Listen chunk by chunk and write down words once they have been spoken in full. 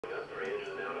If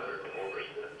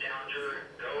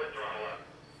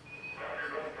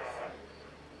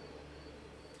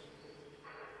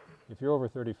you're over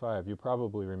 35, you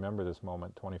probably remember this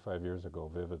moment 25 years ago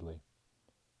vividly.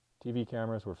 TV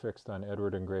cameras were fixed on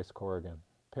Edward and Grace Corrigan,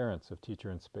 parents of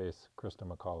teacher in space Christa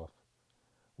McAuliffe.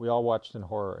 We all watched in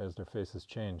horror as their faces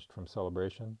changed from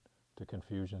celebration to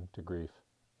confusion to grief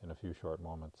in a few short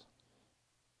moments.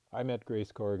 I met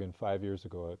Grace Corrigan 5 years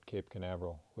ago at Cape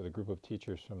Canaveral with a group of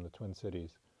teachers from the Twin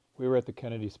Cities. We were at the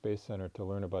Kennedy Space Center to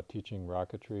learn about teaching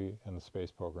rocketry and the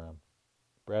space program.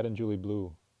 Brad and Julie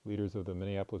Blue, leaders of the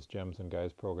Minneapolis Gems and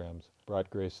Guys programs, brought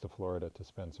Grace to Florida to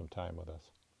spend some time with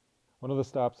us. One of the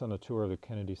stops on the tour of the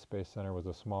Kennedy Space Center was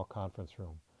a small conference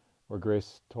room where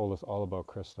Grace told us all about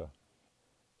Christa.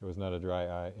 There was not a dry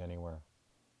eye anywhere.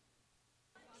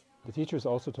 The teachers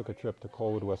also took a trip to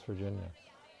Colwood, West Virginia,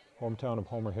 hometown of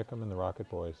Homer Hickam and the Rocket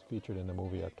Boys, featured in the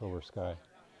movie October Sky.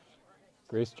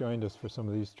 Grace joined us for some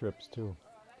of these trips too.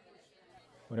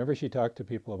 Whenever she talked to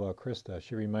people about Christa,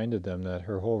 she reminded them that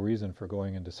her whole reason for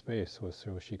going into space was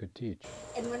so she could teach.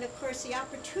 And when, of course, the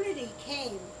opportunity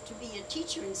came to be a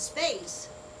teacher in space,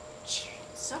 she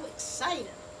was so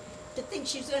excited to think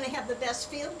she was going to have the best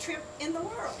field trip in the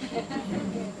world.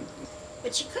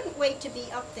 But she couldn't wait to be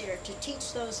up there to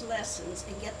teach those lessons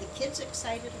and get the kids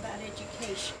excited about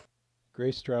education.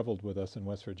 Grace traveled with us in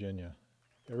West Virginia.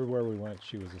 Everywhere we went,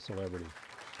 she was a celebrity.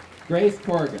 Grace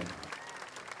Corrigan.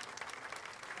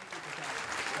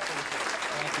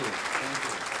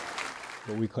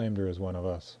 But we claimed her as one of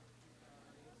us.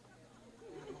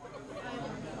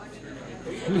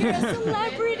 You're a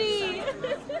celebrity!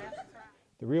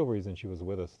 The real reason she was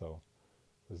with us, though,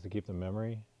 was to keep the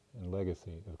memory and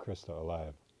legacy of Christa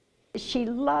alive. She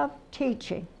loved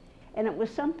teaching, and it was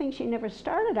something she never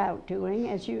started out doing.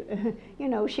 As you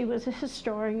know, she was a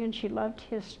historian and she loved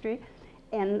history,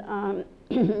 and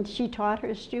she taught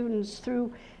her students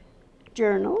through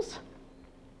journals.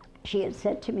 She had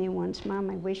said to me once,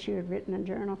 "Mom, I wish you had written a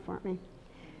journal for me,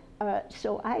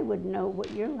 so I would know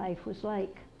what your life was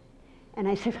like." And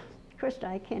I said, "Christa,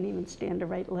 I can't even stand to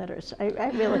write letters. I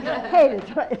really hated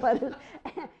to write letters."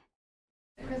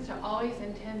 Christa always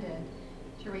intended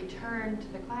to return to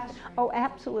the classroom. Oh,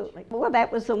 absolutely. Well,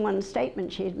 that was the one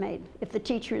statement she had made. If the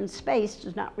teacher in space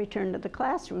does not return to the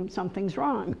classroom, something's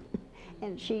wrong.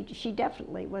 And she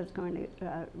definitely was going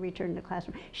to return to the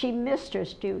classroom. She missed her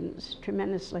students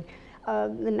tremendously. The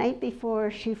night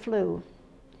before she flew,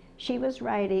 she was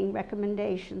writing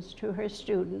recommendations to her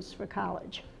students for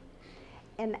college.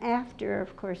 And after,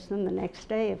 of course, then the next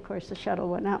day, of course, the shuttle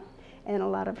went up, and a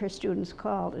lot of her students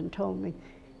called and told me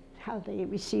how they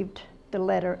received the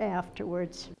letter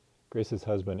afterwards. Grace's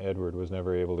husband, Edward, was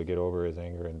never able to get over his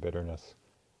anger and bitterness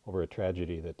over a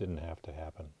tragedy that didn't have to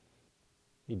happen.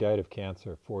 He died of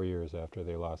cancer 4 years after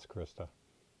they lost Christa.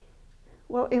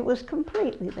 Well, it was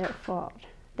completely their fault.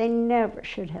 They never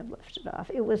should have lifted off.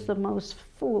 It was the most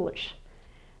foolish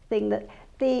thing.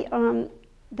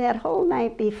 That whole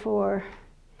night before,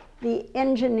 the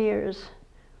engineers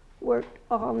worked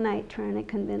all night trying to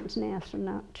convince NASA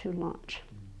not to launch.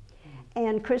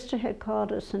 And Christa had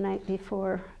called us the night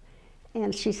before,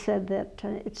 and she said that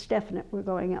it's definite we're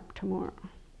going up tomorrow.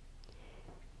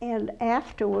 And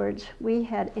afterwards, we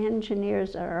had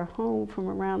engineers at our home from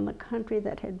around the country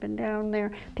that had been down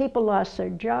there. People lost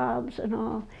their jobs and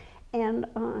all, and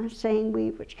saying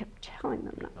we kept telling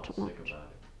them not to launch.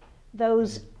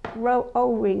 Those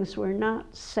O-rings were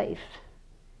not safe.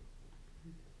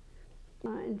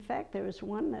 In fact, there was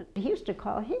one that he used to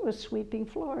call, he was sweeping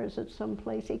floors at some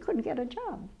place. He couldn't get a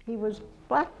job. He was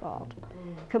blackballed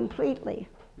completely.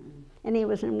 And he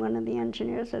was in one of the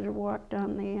engineers that had walked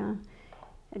on the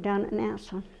down at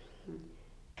NASA.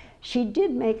 She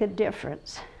did make a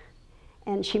difference,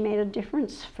 and she made a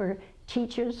difference for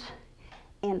teachers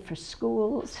and for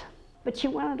schools, but she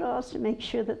wanted also to make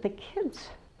sure that the kids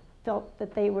felt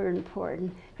that they were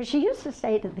important. Because she used to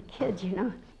say to the kids, you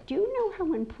know, "Do you know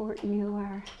how important you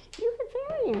are? You're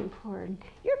very important.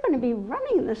 You're going to be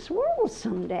running this world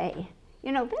someday.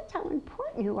 You know, that's how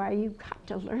important you are. You've got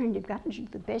to learn. You've got to do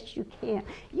the best you can.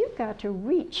 You've got to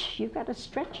reach. You've got to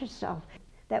stretch yourself."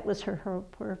 That was her whole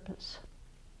purpose.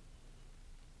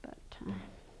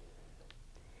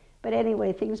 But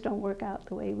anyway, things don't work out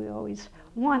the way we always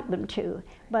want them to.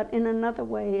 But in another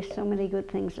way, so many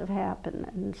good things have happened,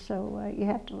 and so you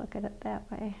have to look at it that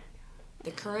way.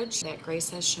 The courage that Grace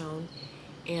has shown,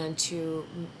 and to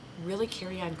really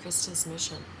carry on Christa's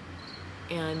mission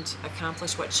and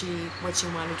accomplish what she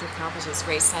wanted to accomplish. As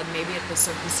Grace said, maybe the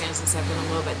circumstances have been a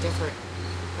little bit different,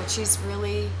 but she's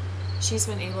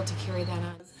been able to carry that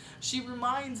on. she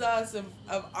reminds us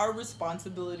of our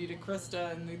responsibility to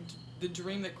Christa and the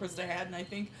dream that Christa had, and I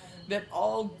think that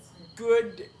all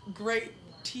good, great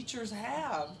teachers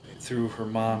have. Through her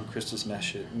mom, Christa's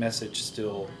message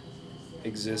still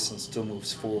exists and still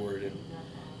moves forward,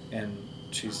 and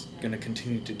she's going to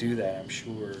continue to do that, I'm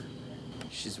sure.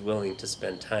 She's willing to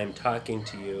spend time talking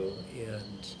to you,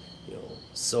 and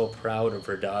so proud of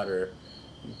her daughter,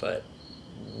 but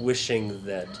wishing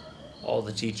that all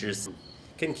the teachers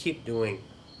can keep doing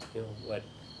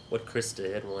what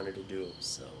Christa had wanted to do.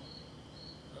 So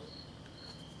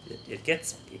it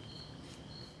gets me.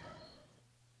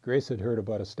 Grace had heard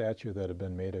about a statue that had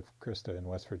been made of Christa in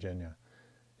West Virginia.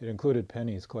 It included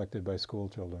pennies collected by school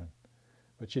children,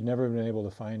 but she'd never been able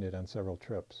to find it on several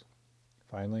trips.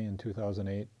 Finally, in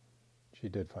 2008, she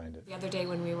did find it. The other day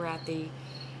when we were at the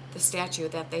statue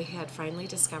that they had finally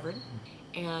discovered,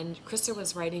 and Christa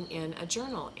was writing in a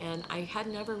journal, and I had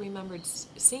never remembered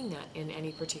seeing that in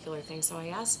any particular thing, so I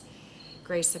asked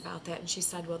Grace about that, and she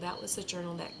said, well, that was the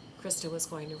journal that Christa was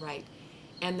going to write.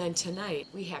 And then tonight,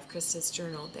 we have Christa's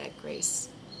journal that Grace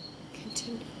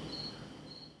continued.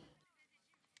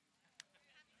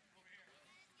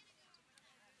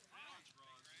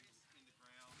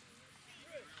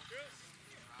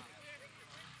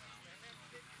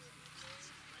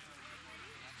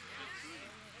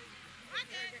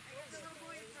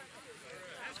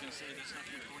 I was going to say, that's not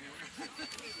going to go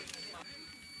anywhere.